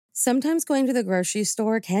Sometimes going to the grocery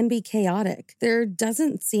store can be chaotic. There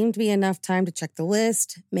doesn't seem to be enough time to check the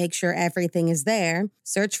list, make sure everything is there,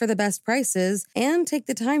 search for the best prices, and take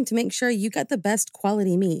the time to make sure you get the best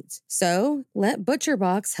quality meat. So, let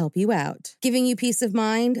ButcherBox help you out. Giving you peace of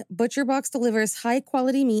mind, ButcherBox delivers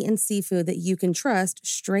high-quality meat and seafood that you can trust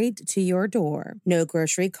straight to your door. No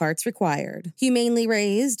grocery carts required. Humanely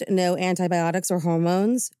raised, no antibiotics or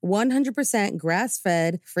hormones, 100%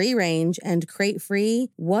 grass-fed, free-range, and crate-free.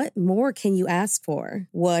 What more can you ask for?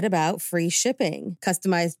 What about free shipping,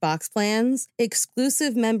 customized box plans,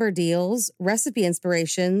 exclusive member deals, recipe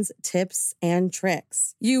inspirations, tips, and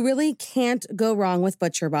tricks? You really can't go wrong with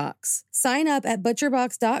ButcherBox. Sign up at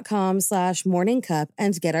butcherbox.com/morningcup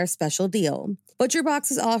and get our special deal. ButcherBox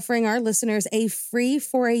is offering our listeners a free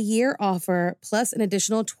for-a-year offer plus an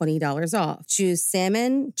additional $20 off. Choose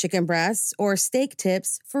salmon, chicken breasts, or steak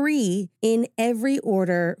tips free in every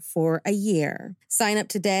order for a year. Sign up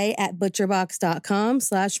today at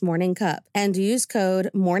butcherbox.com/morningcup and use code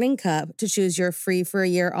morningcup to choose your free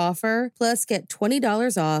for-a-year offer plus get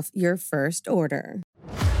 $20 off your first order.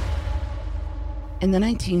 In the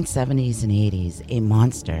 1970s and 80s, a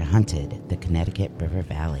monster hunted the Connecticut River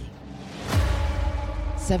Valley.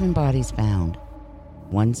 7 bodies found,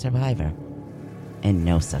 1 survivor, and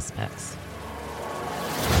no suspects.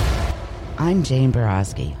 I'm Jane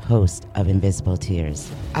Borowski, host of Invisible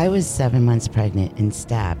Tears. I was 7 months pregnant and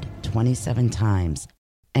stabbed 27 times,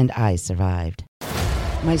 and I survived.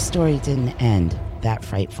 My story didn't end that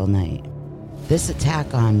frightful night. This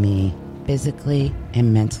attack on me physically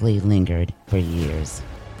and mentally lingered for years.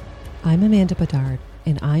 I'm Amanda Bedard,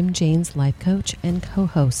 and I'm Jane's life coach and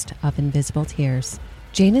co-host of Invisible Tears.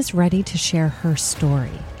 Jane is ready to share her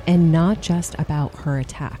story, and not just about her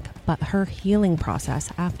attack, but her healing process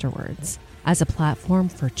afterwards. As a platform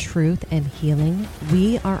for truth and healing,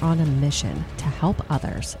 we are on a mission to help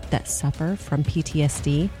others that suffer from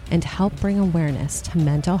PTSD and help bring awareness to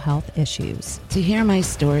mental health issues. To hear my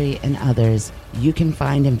story and others, you can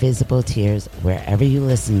find Invisible Tears wherever you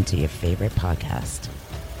listen to your favorite podcast.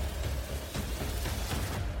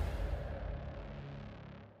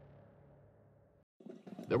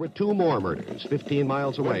 There were 2 more murders 15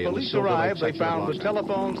 miles away. When police arrived, they found the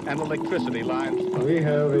telephones and electricity lines. We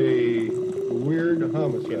have a weird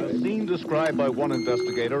homicide. A scene described by one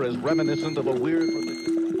investigator as reminiscent of a weird...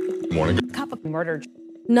 Morning. Couple murdered.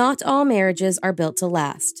 Not all marriages are built to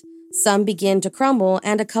last. Some begin to crumble,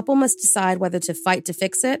 and a couple must decide whether to fight to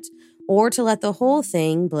fix it or to let the whole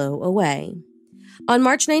thing blow away. On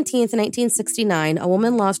March 19th, 1969, a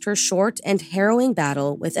woman lost her short and harrowing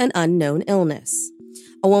battle with an unknown illness.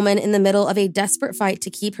 A woman in the middle of a desperate fight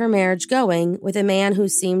to keep her marriage going with a man who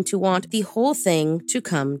seemed to want the whole thing to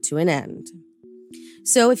come to an end.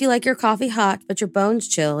 So if you like your coffee hot but your bones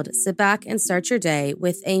chilled, sit back and start your day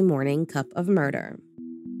with a morning cup of murder.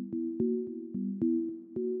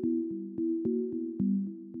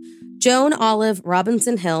 Joan Olive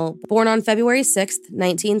Robinson Hill, born on February 6,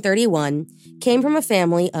 1931, came from a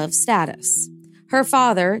family of status. Her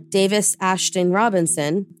father, Davis Ashton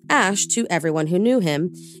Robinson, Ash to everyone who knew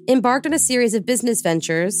him, embarked on a series of business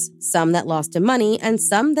ventures, some that lost him money and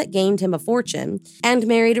some that gained him a fortune, and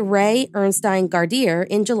married Ray Ernstine Gardier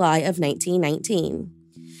in July of 1919.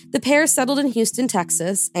 The pair settled in Houston,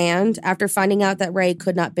 Texas, and, after finding out that Ray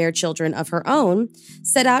could not bear children of her own,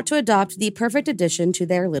 set out to adopt the perfect addition to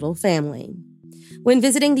their little family. When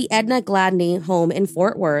visiting the Edna Gladney home in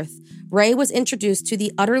Fort Worth, Ray was introduced to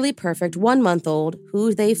the utterly perfect 1-month-old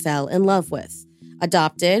who they fell in love with,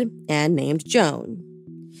 adopted, and named Joan.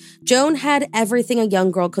 Joan had everything a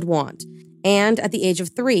young girl could want, and at the age of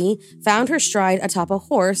 3, found her stride atop a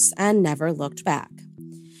horse and never looked back.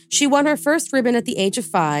 She won her first ribbon at the age of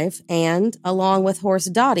 5 and, along with horse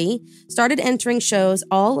Dottie, started entering shows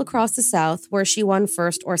all across the South where she won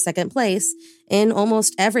first or second place in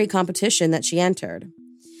almost every competition that she entered.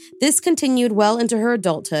 This continued well into her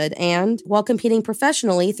adulthood, and while competing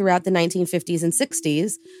professionally throughout the 1950s and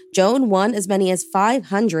 60s, Joan won as many as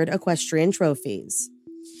 500 equestrian trophies.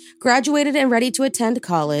 Graduated and ready to attend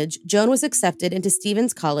college, Joan was accepted into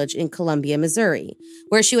Stevens College in Columbia, Missouri,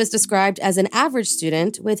 where she was described as an average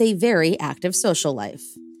student with a very active social life.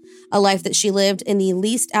 A life that she lived in the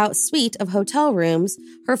leased-out suite of hotel rooms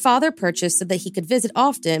her father purchased so that he could visit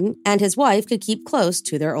often and his wife could keep close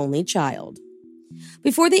to their only child.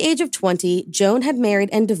 Before the age of 20, Joan had married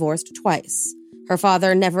and divorced twice, her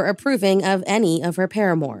father never approving of any of her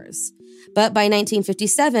paramours. But by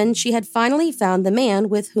 1957, she had finally found the man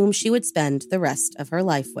with whom she would spend the rest of her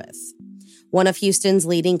life with. One of Houston's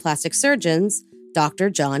leading plastic surgeons, Dr.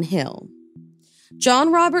 John Hill.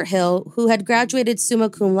 John Robert Hill, who had graduated summa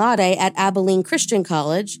cum laude at Abilene Christian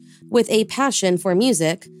College with a passion for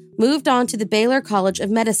music, moved on to the Baylor College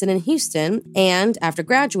of Medicine in Houston and, after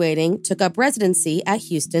graduating, took up residency at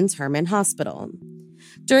Houston's Herman Hospital.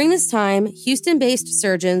 During this time, Houston-based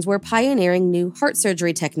surgeons were pioneering new heart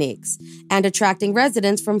surgery techniques and attracting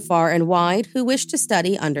residents from far and wide who wished to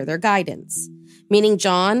study under their guidance, meaning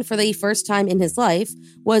John, for the first time in his life,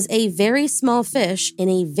 was a very small fish in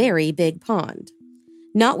a very big pond.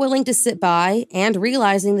 Not willing to sit by and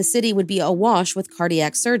realizing the city would be awash with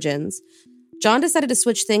cardiac surgeons, John decided to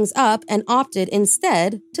switch things up and opted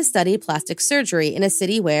instead to study plastic surgery in a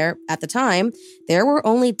city where, at the time, there were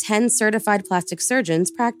only 10 certified plastic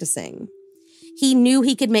surgeons practicing. He knew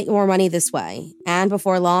he could make more money this way, and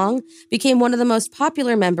before long, became one of the most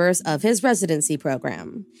popular members of his residency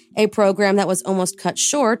program, a program that was almost cut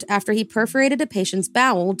short after he perforated a patient's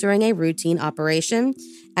bowel during a routine operation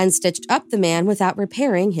and stitched up the man without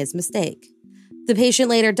repairing his mistake. The patient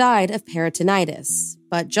later died of peritonitis,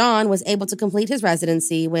 but John was able to complete his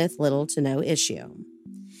residency with little to no issue.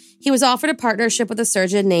 He was offered a partnership with a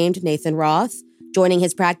surgeon named Nathan Roth, joining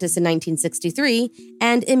his practice in 1963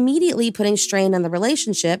 and immediately putting strain on the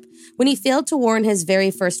relationship when he failed to warn his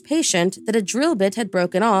very first patient that a drill bit had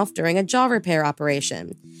broken off during a jaw repair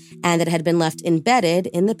operation and that it had been left embedded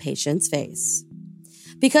in the patient's face.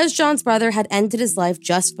 Because John's brother had ended his life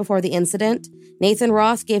just before the incident, Nathan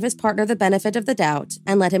Roth gave his partner the benefit of the doubt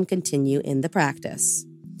and let him continue in the practice.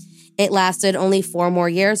 It lasted only 4 more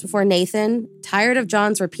years before Nathan, tired of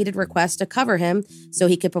John's repeated request to cover him so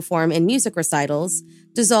he could perform in music recitals,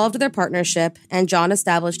 dissolved their partnership, and John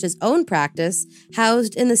established his own practice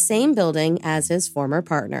housed in the same building as his former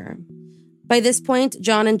partner. By this point,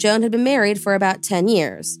 John and Joan had been married for about 10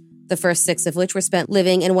 years, the first 6 of which were spent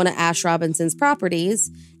living in one of Ash Robinson's properties,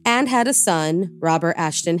 and had a son, Robert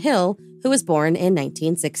Ashton Hill, who was born in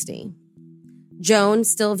 1960. Joan,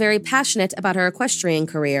 still very passionate about her equestrian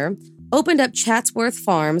career, opened up Chatsworth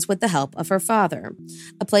Farms with the help of her father,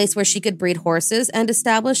 a place where she could breed horses and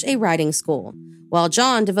establish a riding school, while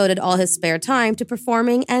John devoted all his spare time to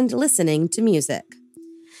performing and listening to music.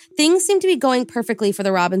 Things seemed to be going perfectly for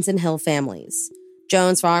the Robinson Hill families.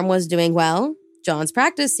 Joan's farm was doing well, John's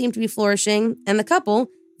practice seemed to be flourishing, and the couple,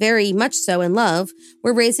 very much so in love,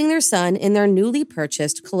 were raising their son in their newly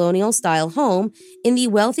purchased colonial-style home in the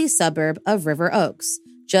wealthy suburb of River Oaks,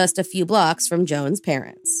 just a few blocks from Joan's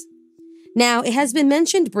parents. Now, it has been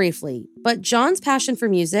mentioned briefly, but John's passion for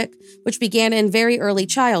music, which began in very early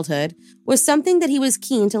childhood, was something that he was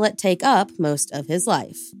keen to let take up most of his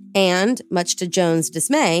life, and, much to Joan's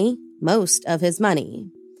dismay, most of his money.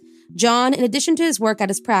 John, in addition to his work at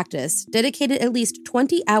his practice, dedicated at least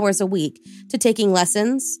 20 hours a week to taking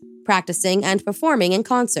lessons, practicing, and performing in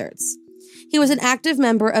concerts. He was an active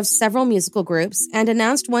member of several musical groups and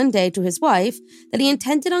announced one day to his wife that he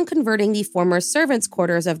intended on converting the former servants'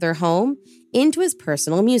 quarters of their home into his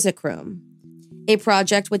personal music room, a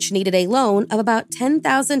project which needed a loan of about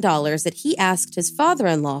 $10,000 that he asked his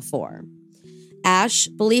father-in-law for. Ash,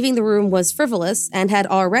 believing the room was frivolous and had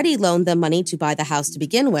already loaned them money to buy the house to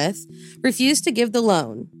begin with, refused to give the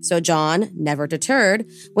loan, so John, never deterred,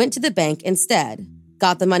 went to the bank instead,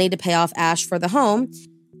 got the money to pay off Ash for the home,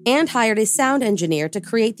 and hired a sound engineer to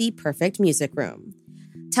create the perfect music room,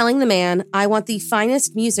 telling the man, "I want the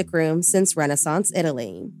finest music room since Renaissance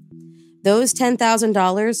Italy." Those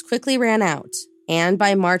 $10,000 quickly ran out, and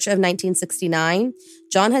by March of 1969,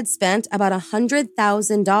 John had spent about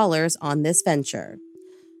 $100,000 on this venture,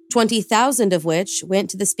 $20,000 of which went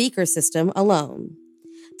to the speaker system alone.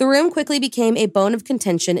 The room quickly became a bone of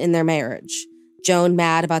contention in their marriage. Joan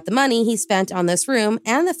mad about the money he spent on this room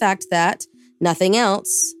and the fact that nothing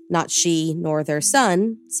else, not she nor their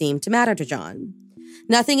son, seemed to matter to John.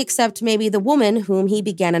 Nothing except maybe the woman whom he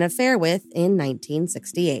began an affair with in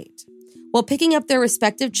 1968. While picking up their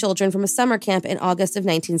respective children from a summer camp in August of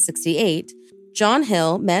 1968, John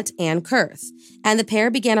Hill met Ann Kurth, and the pair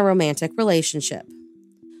began a romantic relationship.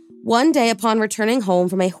 One day upon returning home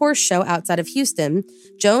from a horse show outside of Houston,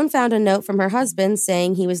 Joan found a note from her husband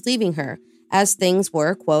saying he was leaving her, as things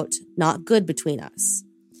were, quote, not good between us.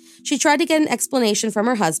 She tried to get an explanation from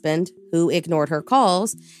her husband, who ignored her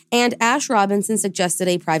calls, and Ash Robinson suggested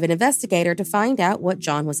a private investigator to find out what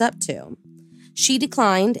John was up to. She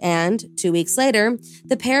declined, and 2 weeks later,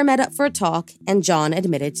 the pair met up for a talk, and John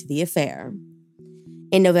admitted to the affair.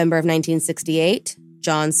 In November of 1968,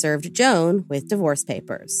 John served Joan with divorce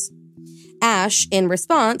papers. Ash, in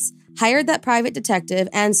response, hired that private detective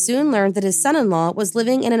and soon learned that his son-in-law was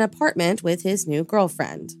living in an apartment with his new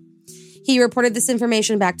girlfriend. He reported this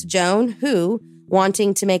information back to Joan, who,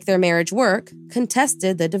 wanting to make their marriage work,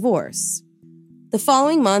 contested the divorce. The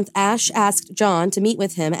following month, Ash asked John to meet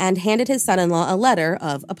with him and handed his son-in-law a letter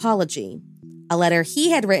of apology, a letter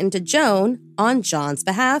he had written to Joan on John's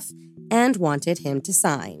behalf and wanted him to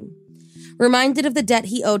sign. Reminded of the debt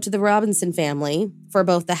he owed to the Robinson family for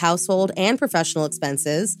both the household and professional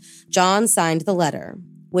expenses, John signed the letter,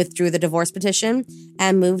 withdrew the divorce petition,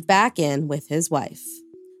 and moved back in with his wife.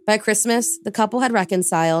 By Christmas, the couple had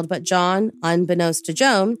reconciled, but John, unbeknownst to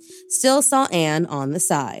Joan, still saw Anne on the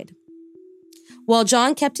side. While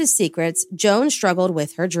John kept his secrets, Joan struggled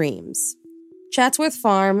with her dreams. Chatsworth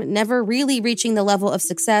Farm, never really reaching the level of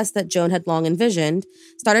success that Joan had long envisioned,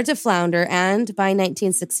 started to flounder, and by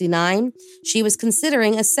 1969, she was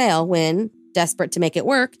considering a sale when, desperate to make it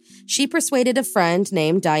work, she persuaded a friend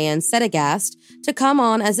named Diane Sedegast to come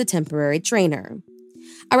on as a temporary trainer.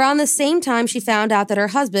 Around the same time, she found out that her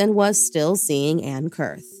husband was still seeing Anne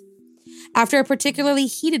Kurth. After a particularly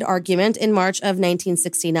heated argument in March of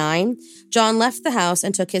 1969, John left the house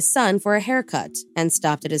and took his son for a haircut and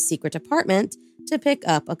stopped at his secret apartment to pick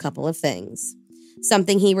up a couple of things,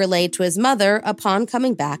 something he relayed to his mother upon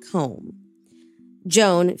coming back home.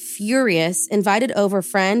 Joan, furious, invited over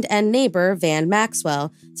friend and neighbor Van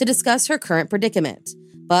Maxwell to discuss her current predicament,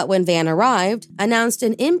 but when Van arrived, announced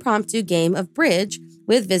an impromptu game of bridge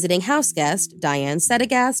with visiting house guest Diane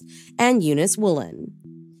Sedegast and Eunice Woolen.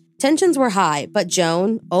 Tensions were high, but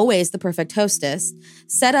Joan, always the perfect hostess,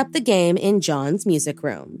 set up the game in John's music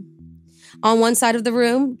room. On one side of the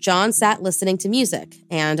room, John sat listening to music,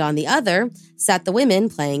 and on the other sat the women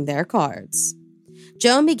playing their cards.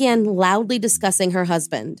 Joan began loudly discussing her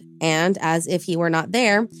husband, and, as if he were not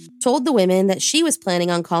there, told the women that she was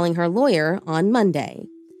planning on calling her lawyer on Monday.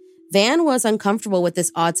 Van was uncomfortable with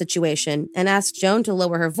this odd situation and asked Joan to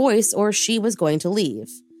lower her voice or she was going to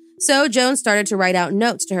leave. So Joan started to write out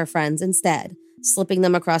notes to her friends instead, slipping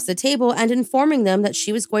them across the table and informing them that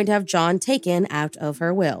she was going to have John taken out of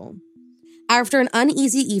her will. After an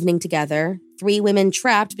uneasy evening together, three women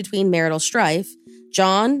trapped between marital strife,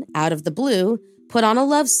 John, out of the blue, put on a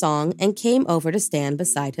love song and came over to stand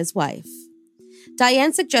beside his wife.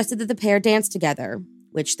 Diane suggested that the pair dance together,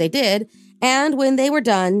 which they did, and when they were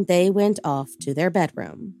done, they went off to their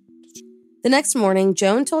bedroom. The next morning,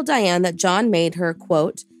 Joan told Diane that John made her,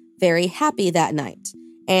 quote, very happy that night,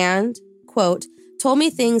 and, quote, told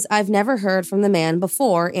me things I've never heard from the man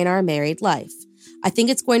before in our married life. I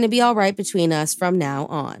think it's going to be all right between us from now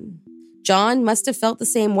on. John must have felt the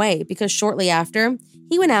same way because shortly after,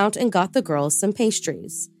 he went out and got the girls some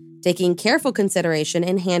pastries, taking careful consideration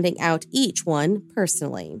in handing out each one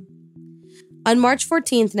personally. On March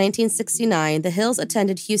 14, 1969, the Hills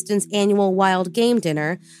attended Houston's annual Wild Game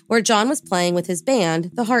Dinner, where John was playing with his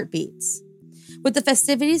band, the Heartbeats. With the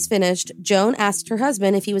festivities finished, Joan asked her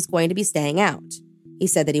husband if he was going to be staying out. He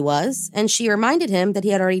said that he was, and she reminded him that he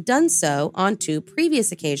had already done so on 2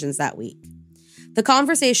 previous occasions that week. The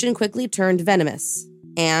conversation quickly turned venomous,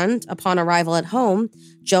 and, upon arrival at home,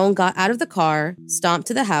 Joan got out of the car, stomped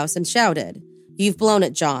to the house, and shouted, "You've blown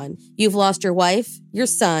it, John. You've lost your wife, your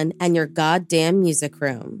son, and your goddamn music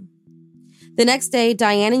room." The next day,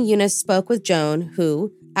 Diane and Eunice spoke with Joan,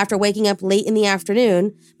 who, after waking up late in the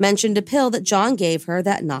afternoon, mentioned a pill that John gave her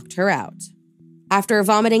that knocked her out. After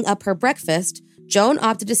vomiting up her breakfast, Joan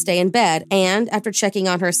opted to stay in bed, and after checking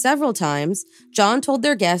on her several times, John told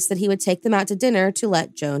their guests that he would take them out to dinner to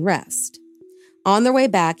let Joan rest. On their way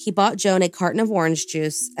back, he bought Joan a carton of orange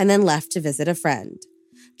juice and then left to visit a friend.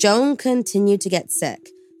 Joan continued to get sick,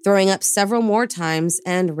 throwing up several more times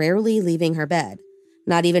and rarely leaving her bed,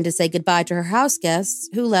 not even to say goodbye to her house guests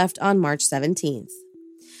who left on March 17th.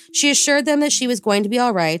 She assured them that she was going to be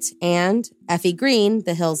all right, and Effie Green,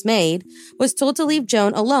 the Hills' maid, was told to leave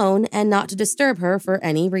Joan alone and not to disturb her for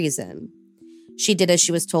any reason. She did as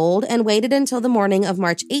she was told and waited until the morning of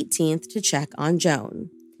March 18th to check on Joan.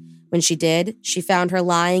 When she did, she found her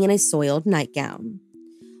lying in a soiled nightgown.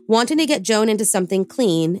 Wanting to get Joan into something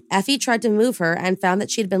clean, Effie tried to move her and found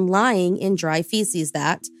that she had been lying in dry feces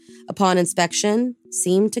that, upon inspection,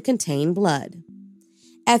 seemed to contain blood.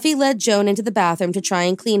 Effie led Joan into the bathroom to try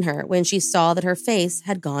and clean her when she saw that her face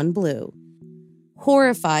had gone blue.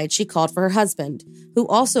 Horrified, she called for her husband, who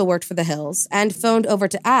also worked for the Hills, and phoned over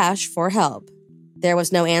to Ash for help. There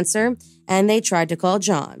was no answer, and they tried to call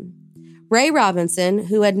John. Ray Robinson,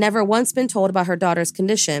 who had never once been told about her daughter's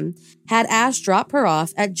condition, had Ash drop her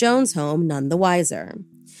off at Joan's home none the wiser.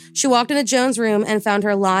 She walked into Joan's room and found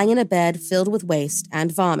her lying in a bed filled with waste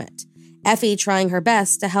and vomit, Effie trying her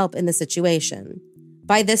best to help in the situation.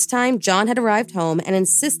 By this time, John had arrived home and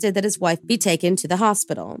insisted that his wife be taken to the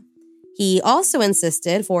hospital. He also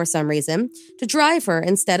insisted, for some reason, to drive her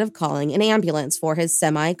instead of calling an ambulance for his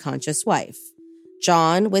semi-conscious wife.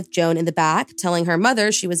 John, with Joan in the back, telling her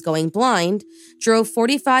mother she was going blind, drove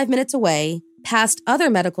 45 minutes away, past other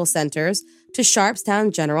medical centers, to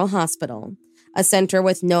Sharpstown General Hospital, a center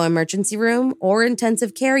with no emergency room or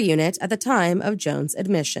intensive care unit at the time of Joan's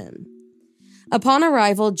admission. Upon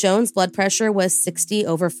arrival, Joan's blood pressure was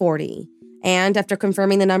 60/40, and after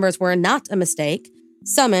confirming the numbers were not a mistake,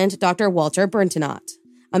 summoned Dr. Walter Bertinot,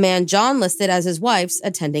 a man John listed as his wife's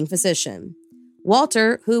attending physician.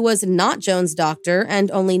 Walter, who was not Joan's doctor and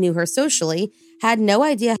only knew her socially, had no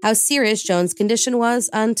idea how serious Joan's condition was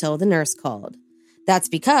until the nurse called. That's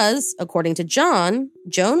because, according to John,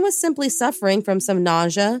 Joan was simply suffering from some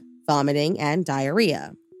nausea, vomiting, and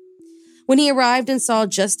diarrhea. When he arrived and saw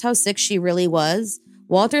just how sick she really was,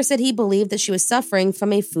 Walter said he believed that she was suffering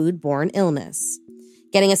from a foodborne illness.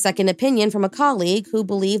 Getting a second opinion from a colleague who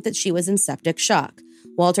believed that she was in septic shock,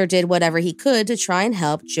 Walter did whatever he could to try and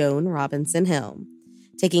help Joan Robinson Hill,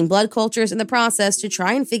 taking blood cultures in the process to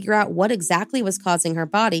try and figure out what exactly was causing her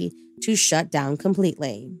body to shut down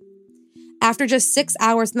completely. After just 6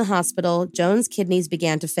 hours in the hospital, Joan's kidneys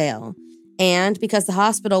began to fail, and because the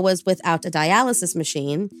hospital was without a dialysis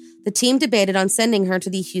machine, the team debated on sending her to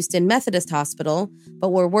the Houston Methodist Hospital, but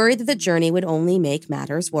were worried that the journey would only make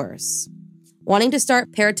matters worse. Wanting to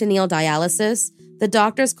start peritoneal dialysis, the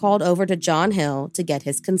doctors called over to John Hill to get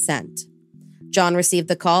his consent. John received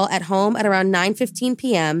the call at home at around 9:15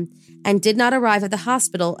 p.m. and did not arrive at the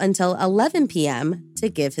hospital until 11 p.m. to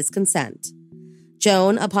give his consent.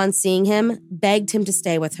 Joan, upon seeing him, begged him to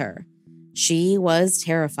stay with her. She was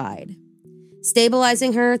terrified.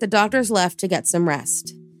 Stabilizing her, the doctors left to get some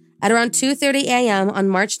rest. At around 2:30 a.m. on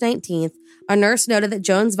March 19th, a nurse noted that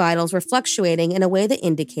Joan's vitals were fluctuating in a way that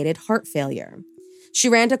indicated heart failure. She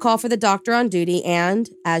ran to call for the doctor on duty and,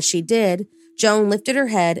 as she did, Joan lifted her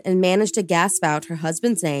head and managed to gasp out her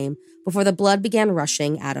husband's name before the blood began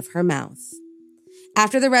rushing out of her mouth.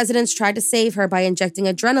 After the residents tried to save her by injecting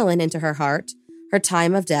adrenaline into her heart, her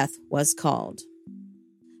time of death was called.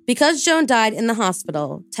 Because Joan died in the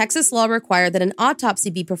hospital, Texas law required that an autopsy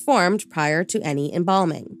be performed prior to any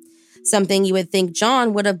embalming, something you would think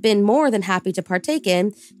John would have been more than happy to partake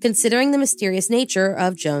in, considering the mysterious nature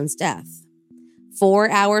of Joan's death.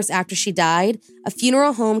 4 hours after she died, a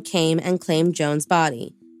funeral home came and claimed Joan's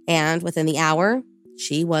body, and within the hour,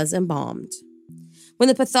 she was embalmed. When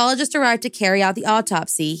the pathologist arrived to carry out the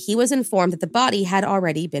autopsy, he was informed that the body had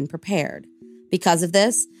already been prepared. Because of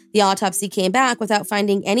this, the autopsy came back without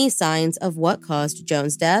finding any signs of what caused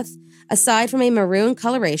Joan's death, aside from a maroon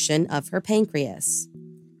coloration of her pancreas.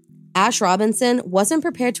 Ash Robinson wasn't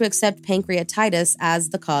prepared to accept pancreatitis as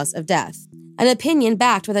the cause of death, an opinion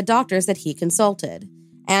backed by the doctors that he consulted.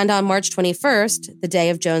 And on March 21st, the day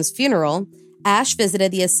of Joan's funeral, Ash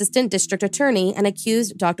visited the assistant district attorney and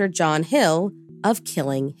accused Dr. John Hill of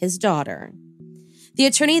killing his daughter. The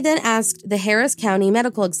attorney then asked the Harris County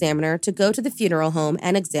medical examiner to go to the funeral home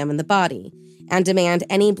and examine the body, and demand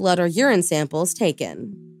any blood or urine samples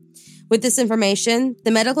taken. With this information,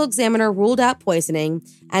 the medical examiner ruled out poisoning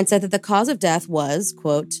and said that the cause of death was,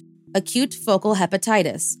 quote, acute focal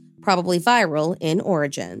hepatitis, probably viral in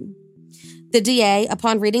origin. The DA,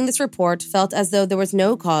 upon reading this report, felt as though there was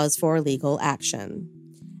no cause for legal action.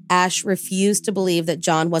 Ash refused to believe that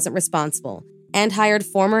John wasn't responsible and hired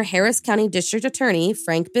former Harris County District Attorney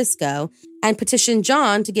Frank Bisco and petitioned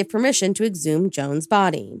John to give permission to exhume Joan's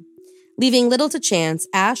body. Leaving little to chance,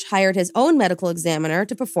 Ash hired his own medical examiner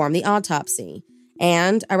to perform the autopsy.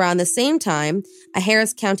 And around the same time, a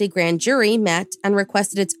Harris County grand jury met and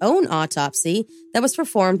requested its own autopsy that was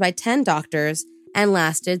performed by 10 doctors and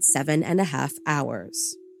lasted 7.5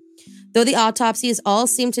 hours. Though the autopsies all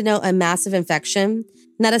seemed to note a massive infection,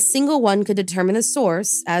 not a single one could determine the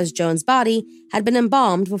source, as Joan's body had been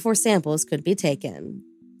embalmed before samples could be taken.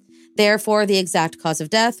 Therefore, the exact cause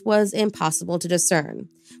of death was impossible to discern,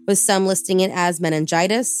 with some listing it as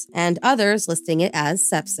meningitis and others listing it as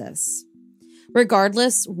sepsis.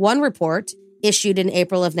 Regardless, one report, issued in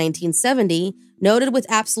April of 1970, noted with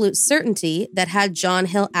absolute certainty that had John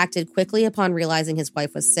Hill acted quickly upon realizing his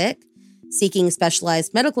wife was sick, seeking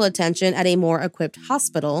specialized medical attention at a more equipped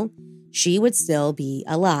hospital, she would still be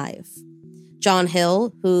alive. John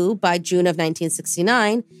Hill, who, by June of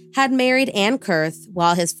 1969, had married Ann Kurth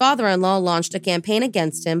while his father-in-law launched a campaign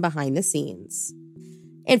against him behind the scenes.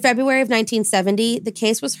 In February of 1970, the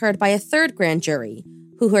case was heard by a third grand jury,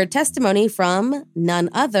 who heard testimony from none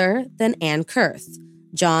other than Ann Kurth,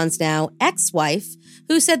 John's now ex-wife,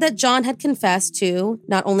 who said that John had confessed to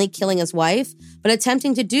not only killing his wife, but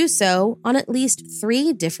attempting to do so on at least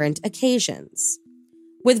 3 different occasions.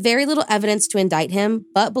 With very little evidence to indict him,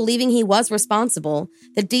 but believing he was responsible,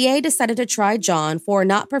 the DA decided to try John for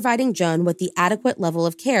not providing Joan with the adequate level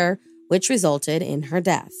of care, which resulted in her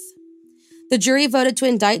death. The jury voted to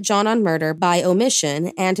indict John on murder by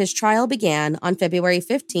omission, and his trial began on February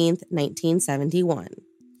 15, 1971.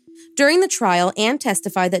 During the trial, Anne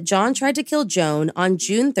testified that John tried to kill Joan on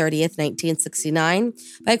June 30, 1969,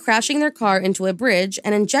 by crashing their car into a bridge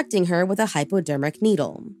and injecting her with a hypodermic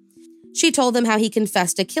needle. She told them how he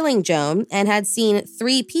confessed to killing Joan and had seen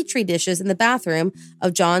 3 petri dishes in the bathroom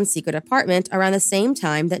of John's secret apartment around the same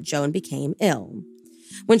time that Joan became ill.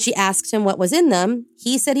 When she asked him what was in them,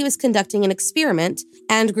 he said he was conducting an experiment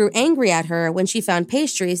and grew angry at her when she found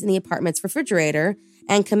pastries in the apartment's refrigerator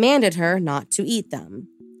and commanded her not to eat them.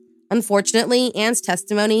 Unfortunately, Anne's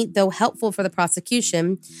testimony, though helpful for the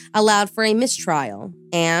prosecution, allowed for a mistrial,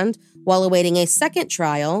 and while awaiting a second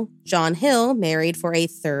trial, John Hill married for a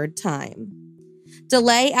third time.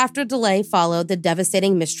 Delay after delay followed the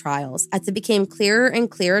devastating mistrials as it became clearer and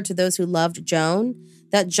clearer to those who loved Joan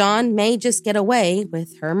that John may just get away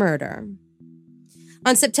with her murder.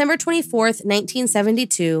 On September 24,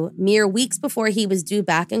 1972, mere weeks before he was due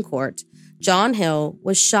back in court, John Hill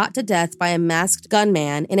was shot to death by a masked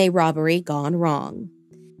gunman in a robbery gone wrong.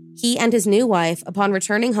 He and his new wife, upon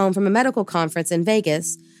returning home from a medical conference in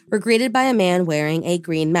Vegas, were greeted by a man wearing a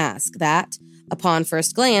green mask that, upon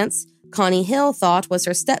first glance, Connie Hill thought was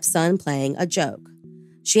her stepson playing a joke.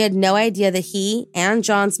 She had no idea that he and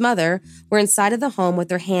John's mother were inside of the home with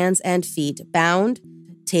their hands and feet bound,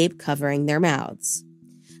 tape covering their mouths.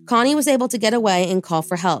 Connie was able to get away and call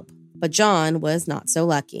for help, but John was not so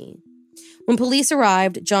lucky. When police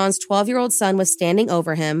arrived, John's 12-year-old son was standing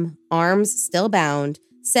over him, arms still bound,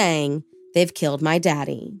 saying, "They've killed my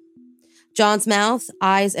daddy." John's mouth,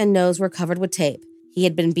 eyes, and nose were covered with tape. He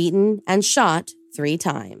had been beaten and shot 3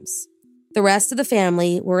 times. The rest of the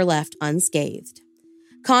family were left unscathed.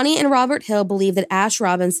 Connie and Robert Hill believe that Ash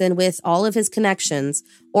Robinson, with all of his connections,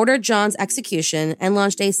 ordered John's execution and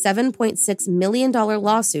launched a $7.6 million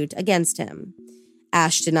lawsuit against him.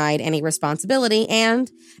 Ash denied any responsibility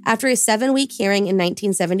and, after a 7-week hearing in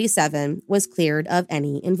 1977, was cleared of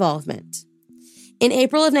any involvement. In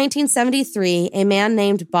April of 1973, a man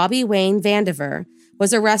named Bobby Wayne Vandiver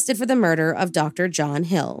was arrested for the murder of Dr. John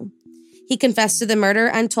Hill. He confessed to the murder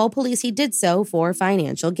and told police he did so for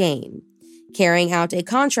financial gain, carrying out a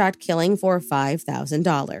contract killing for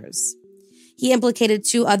 $5,000. He implicated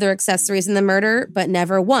 2 other accessories in the murder, but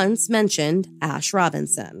never once mentioned Ash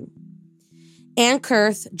Robinson. Ann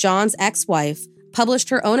Kurth, John's ex-wife, published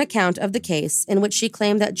her own account of the case in which she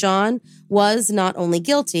claimed that John was not only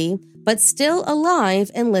guilty, but still alive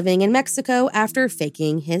and living in Mexico after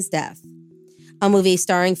faking his death. A movie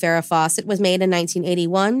starring Farrah Fawcett was made in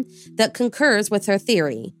 1981 that concurs with her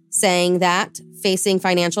theory, saying that, facing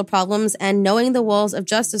financial problems and knowing the walls of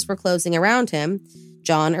justice were closing around him,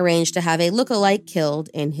 John arranged to have a look-alike killed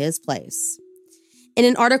in his place. In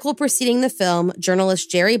an article preceding the film, journalist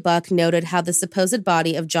Jerry Buck noted how the supposed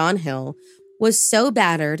body of John Hill was so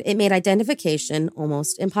battered it made identification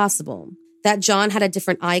almost impossible, that John had a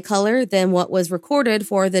different eye color than what was recorded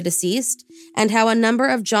for the deceased, and how a number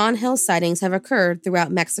of John Hill sightings have occurred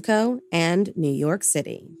throughout Mexico and New York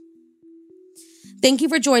City. Thank you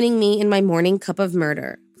for joining me in my morning cup of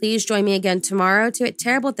murder. Please join me again tomorrow to A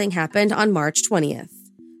Terrible Thing Happened on March 20th.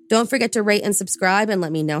 Don't forget to rate and subscribe and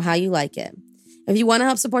let me know how you like it. If you want to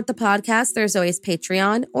help support the podcast, there's always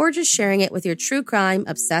Patreon or just sharing it with your true crime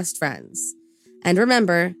obsessed friends. And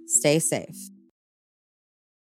remember, stay safe.